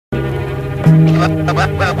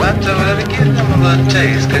I told her to give them a little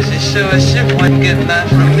taste, cause she sure as shit wasn't getting that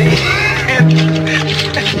from me.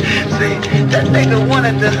 See, that nigga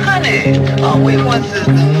wanted the honey. All we want is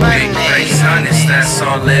the money. Big face honest, that's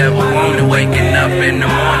all I ever wanted. Waking up in the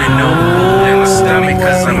morning, no food in my stomach,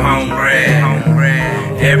 cause I'm hungry.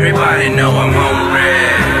 Everybody know I'm hungry.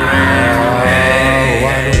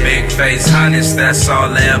 Big face honest, that's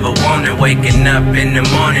all I ever wanted. Waking up in the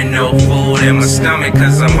morning, no food in my stomach,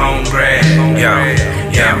 cause I'm hungry. Yo,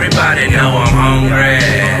 everybody know I'm hungry.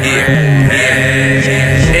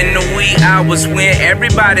 In the wee hours when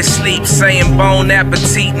everybody sleeps, saying bon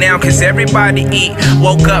appetit now, cause everybody eat.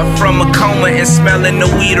 Woke up from a coma and smelling the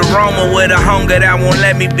weed aroma with a hunger that won't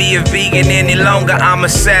let me be a vegan any longer. I'm a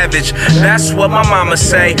savage, that's what my mama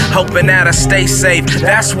say, hoping that I stay safe.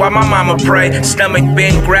 That's why my mama pray. Stomach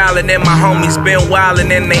been growling and my homies been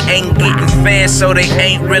wildin', and they ain't getting fans, so they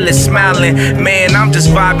ain't really smiling. Man, I'm just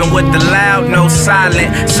vibing with the loud, no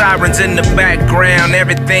silent. Sirens in the background,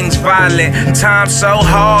 everything's violent. Time's so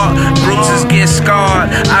hard, bruises get scarred.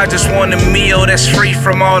 I just want a meal that's free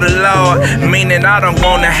from all the law, meaning I don't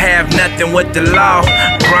wanna have nothing with the law.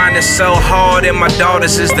 Grinding so hard and my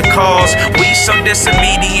daughters is the cause. We so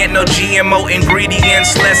disobedient, no GMO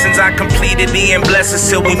ingredients. Lessons I completed, and blessings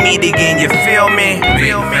till we meet again, you feel me?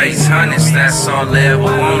 Big face honest, that's all I ever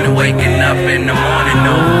wanted. Waking up in the morning,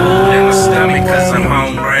 no food in my stomach, cause I'm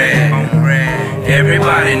hungry.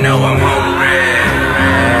 Everybody know I'm hungry.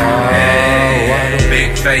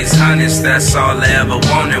 Big face honest, that's all I ever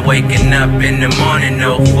wanted. Waking up in the morning,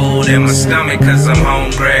 no food in my stomach, cause I'm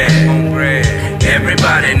hungry.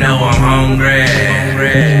 Everybody know I'm hungry.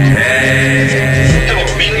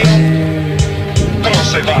 Come on,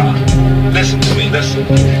 Sebi. Listen to me, listen.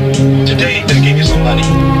 Today, they give you some money.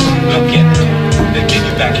 Look in it. They'll give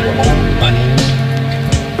you back your own money.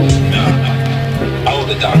 No. I owe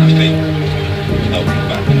the doctor a favor. Help me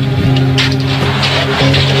back.